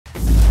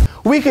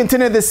We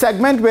continue this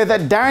segment with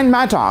Darren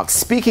Mattocks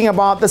speaking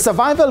about the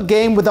survival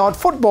game without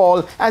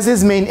football as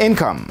his main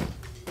income.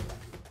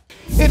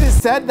 It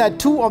is said that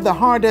two of the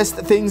hardest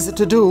things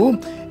to do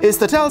is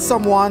to tell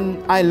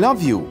someone, I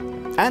love you,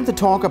 and to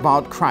talk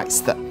about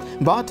Christ.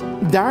 But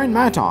Darren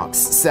Mattocks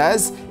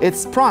says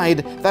it's pride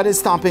that is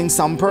stopping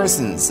some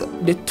persons.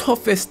 The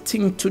toughest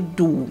thing to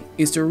do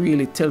is to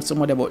really tell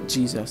somebody about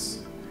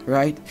Jesus,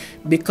 right?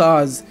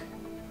 Because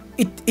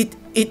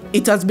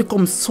it has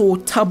become so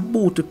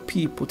taboo to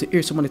people to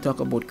hear somebody talk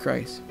about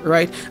Christ,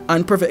 right?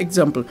 And perfect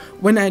example,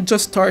 when I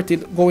just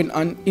started going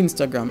on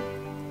Instagram,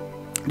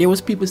 there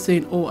was people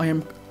saying, oh, I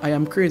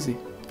am crazy.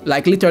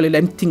 Like literally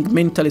them think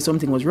mentally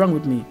something was wrong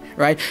with me,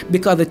 right?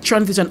 Because the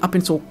transition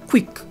happened so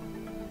quick.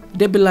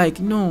 They'd be like,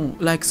 no,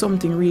 like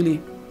something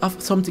really,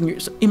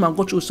 he might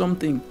go through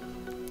something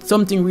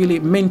really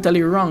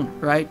mentally wrong,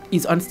 right?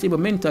 He's unstable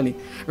mentally,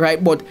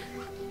 right? But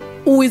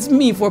who is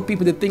me for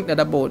people to think that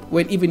about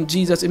when even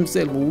Jesus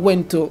himself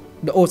went to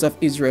the house of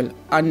Israel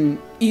and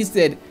he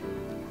said,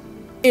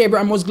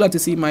 Abraham was glad to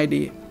see my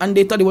day. And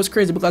they thought it was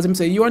crazy because he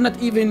said, you are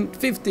not even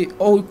 50.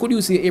 How could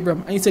you see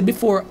Abraham? And he said,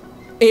 before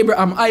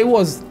Abraham, I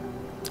was,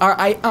 or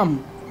I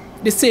am.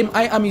 The same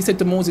I am, he said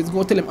to Moses,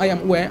 go tell him I am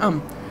who I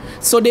am.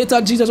 So they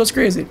thought Jesus was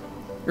crazy,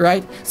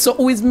 right? So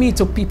who is me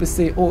to people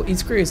say, oh,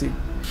 he's crazy?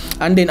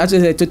 And then as I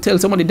said, to tell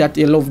somebody that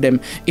you love them,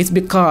 it's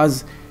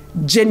because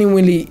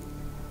genuinely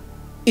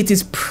it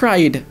is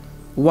pride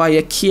why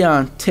you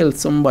can't tell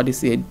somebody,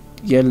 say,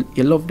 you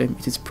love them.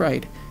 It is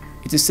pride.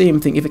 It's the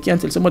same thing. If you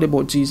can't tell somebody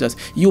about Jesus,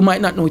 you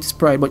might not know it is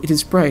pride, but it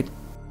is pride.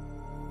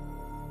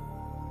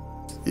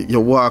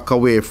 You walk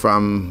away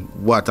from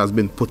what has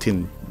been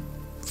putting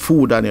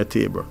food on your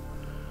table.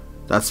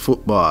 That's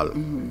football.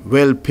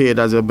 Well paid,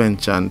 as you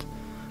mentioned.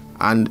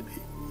 And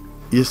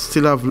you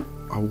still have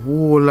a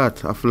whole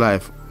lot of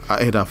life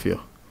ahead of you.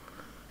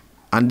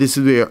 And this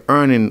is where your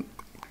earning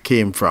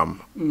came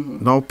from.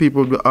 Now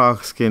people will be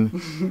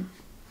asking,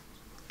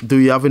 do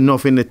you have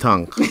enough in the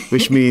tank?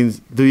 Which means,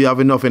 do you have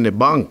enough in the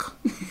bank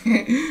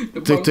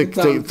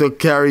to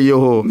carry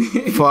you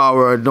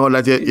forward now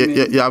that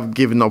you have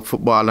given up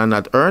football and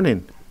not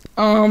earning?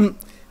 You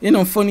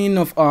know, funny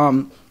enough,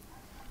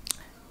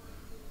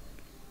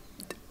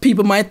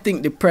 people might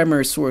think the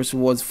primary source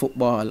was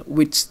football,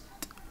 which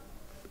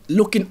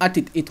looking at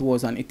it, it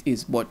was and it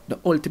is. But the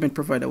ultimate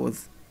provider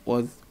was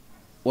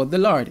the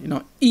Lord. You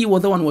know, he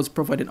was the one who was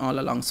providing all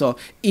along. So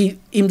he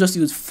just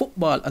used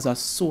football as a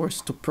source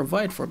to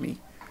provide for me,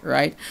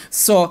 right?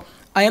 So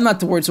I am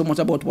not worried so much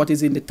about what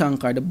is in the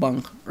tank or the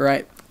bank,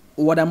 right?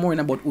 What I'm worrying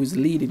about who is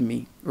leading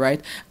me,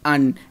 right?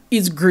 And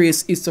his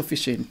grace is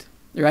sufficient,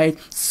 right?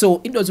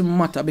 So it doesn't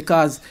matter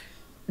because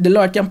the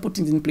Lord can put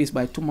things in place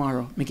by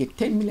tomorrow, make it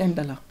 $10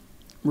 million,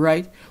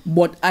 right?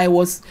 But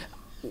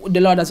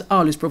the Lord has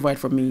always provided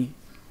for me,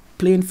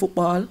 playing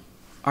football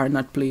or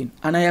not playing.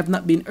 And I have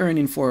not been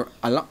earning for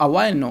a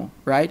while now,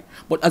 right?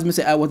 But as I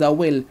say, I was a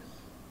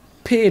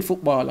well-paid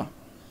footballer,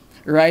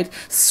 right?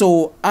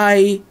 So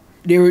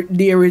there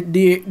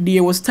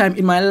was time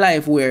in my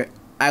life where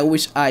I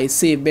wish I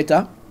saved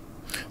better,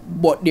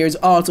 but there's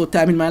also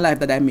time in my life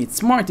that I made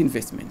smart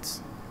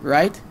investments,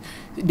 right?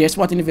 There's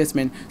smart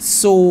investment.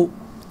 So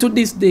to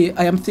this day,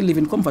 I am still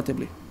living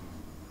comfortably.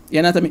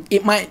 You know what I mean?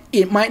 It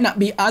might not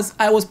be as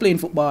I was playing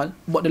football,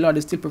 but the Lord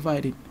is still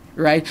providing,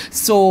 right?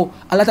 So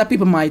a lot of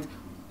people might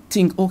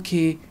think,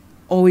 okay,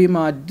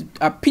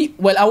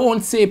 well, I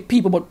won't say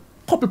people, but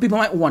a couple of people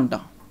might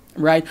wonder,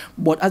 right?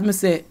 But as I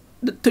say,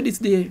 to this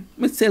day,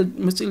 I still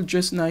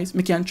dress nice.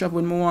 I can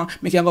travel when I want.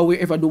 I can go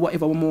wherever, do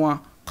whatever I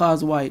want.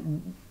 Cause why?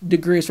 The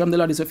grace from the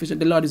Lord is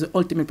sufficient. The Lord is the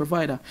ultimate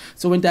provider.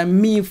 So when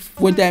me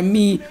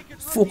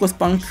focus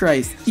on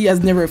Christ, He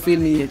has never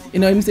failed me yet.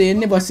 You know what I'm saying?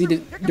 You never see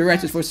the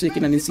righteous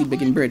forsaken and the seed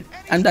begging bread.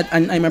 And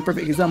I'm a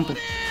perfect example.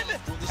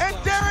 And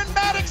Darren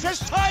Mattocks has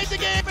tied the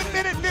game in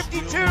minute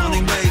 52.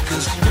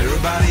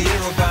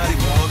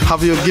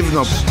 Have you given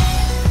up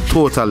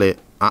totally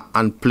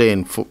and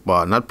playing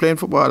football? Not playing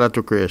football at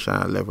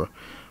recreational level,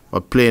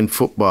 but playing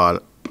football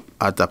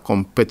at a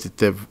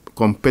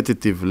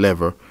competitive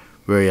level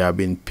where you are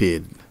being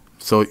paid.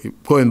 So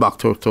going back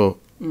to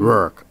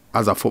work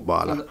as a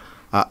footballer,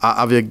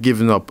 have you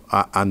given up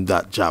on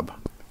that job?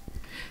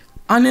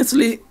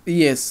 Honestly,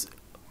 yes.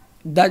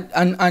 That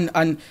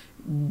and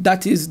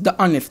that is the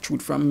honest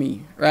truth from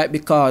me, right?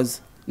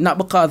 Because not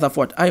because of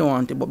what I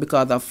wanted, but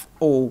because of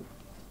how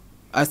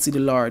I see the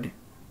Lord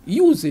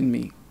using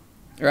me,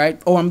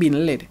 right? How I'm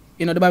being led.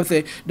 You know, the Bible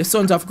says the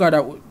sons of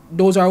God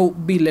those are who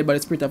be led by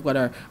the Spirit of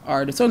God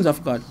are the sons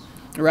of God,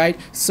 right?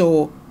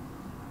 So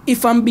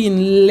if I'm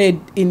being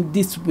led in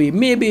this way,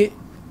 maybe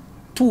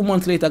 2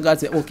 months later, God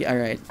said, okay, all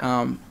right,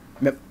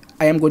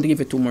 I am going to give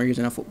you 2 more years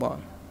in football,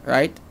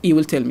 right? He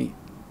will tell me.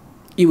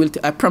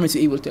 I promise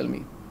you, He will tell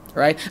me,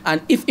 right?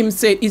 And if Him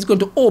say He's going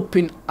to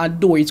open a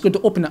door, He's going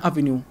to open an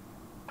avenue,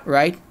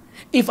 right?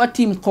 If a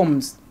team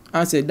comes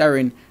and say,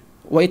 Darren,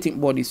 what do you think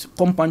about this?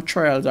 Compound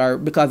trials are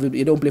because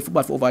you don't play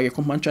football for over a year,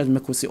 compound trials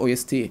make us say, oh, you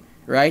stay,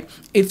 right?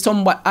 If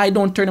somebody, I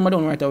don't turn them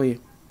down right away.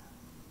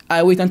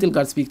 I wait until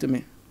God speaks to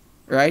me,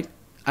 right?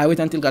 I wait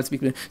until God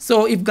speaks to me.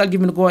 So if God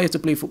give me the go ahead to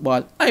play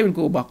football, I will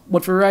go back.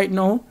 But for right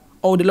now,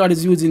 how the Lord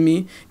is using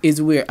me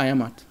is where I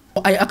am at.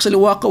 I actually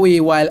walk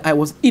away while I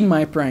was in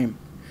my prime.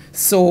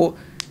 So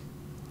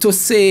I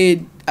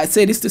say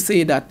this to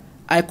say that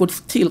I could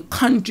still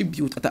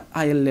contribute at a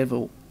higher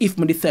level if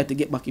I decide to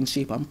get back in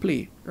shape and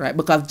play, right?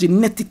 Because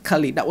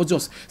genetically, that was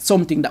just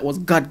something that was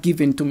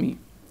God-given to me,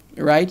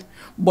 right?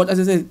 But as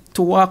I said,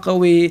 to walk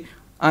away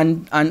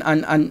and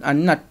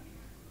not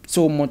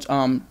so much,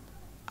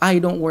 I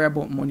don't worry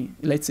about money,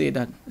 let's say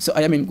that. So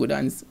I am in good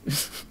hands.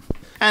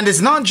 And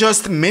it's not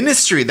just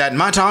ministry that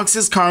Mattocks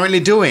is currently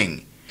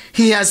doing.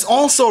 He has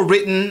also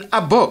written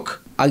a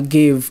book. I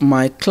gave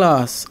my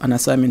class an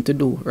assignment to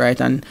do,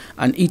 right? And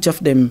each of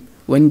them,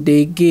 when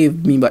they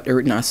gave me that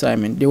written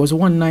assignment, there was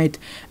one night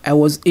I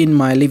was in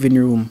my living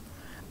room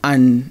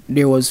and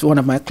there was one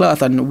of my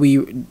class and we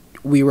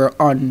were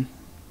on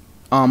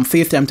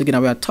FaceTime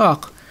together, we had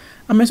talk.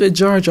 And I said,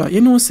 Georgia,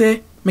 you know,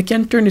 say, I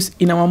can turn this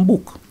in one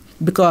book.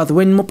 Because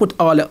when I put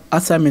all the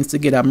assignments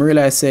together, I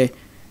realized, say,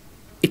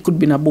 it could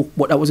be in a book,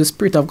 but that was the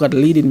Spirit of God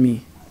leading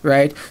me,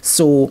 right?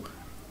 So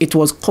it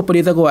was a couple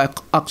days ago I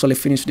actually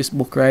finished this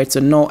book, right? So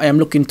now I am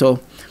looking to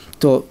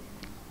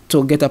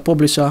get a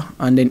publisher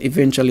and then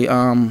eventually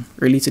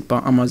release it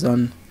on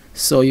Amazon.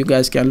 So you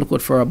guys can look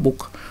out for a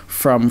book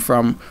from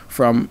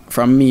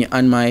me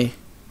and my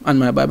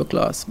Bible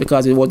class,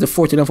 because it was the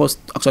 14 of us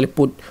actually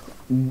put.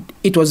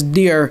 It was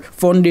their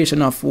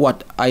foundation of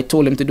what I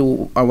told them to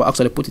do, and we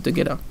actually put it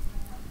together.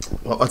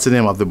 What's the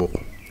name of the book?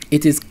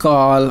 It is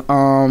called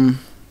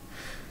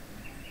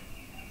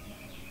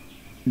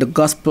The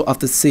Gospel of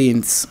the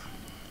Saints.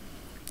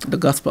 The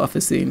Gospel of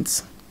the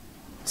Saints.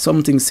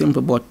 Something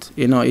simple, but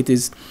you know, it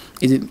is.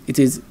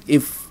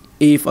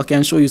 If I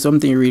can show you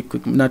something real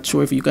quick, I'm not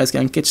sure if you guys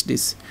can catch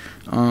this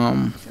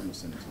on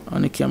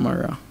the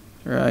camera,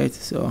 right?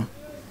 So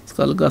it's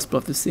called The Gospel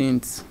of the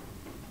Saints.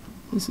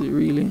 This is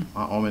really.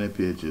 How many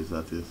pages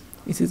that is?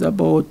 It is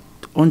about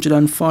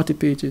 140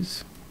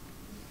 pages.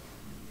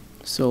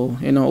 So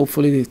you know,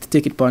 hopefully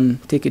take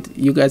it.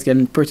 You guys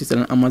can purchase it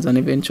on Amazon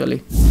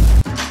eventually.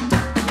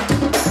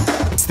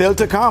 Still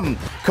to come,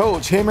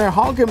 Coach Hamer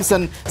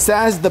Holgimson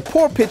says the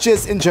poor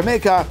pitches in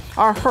Jamaica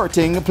are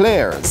hurting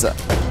players.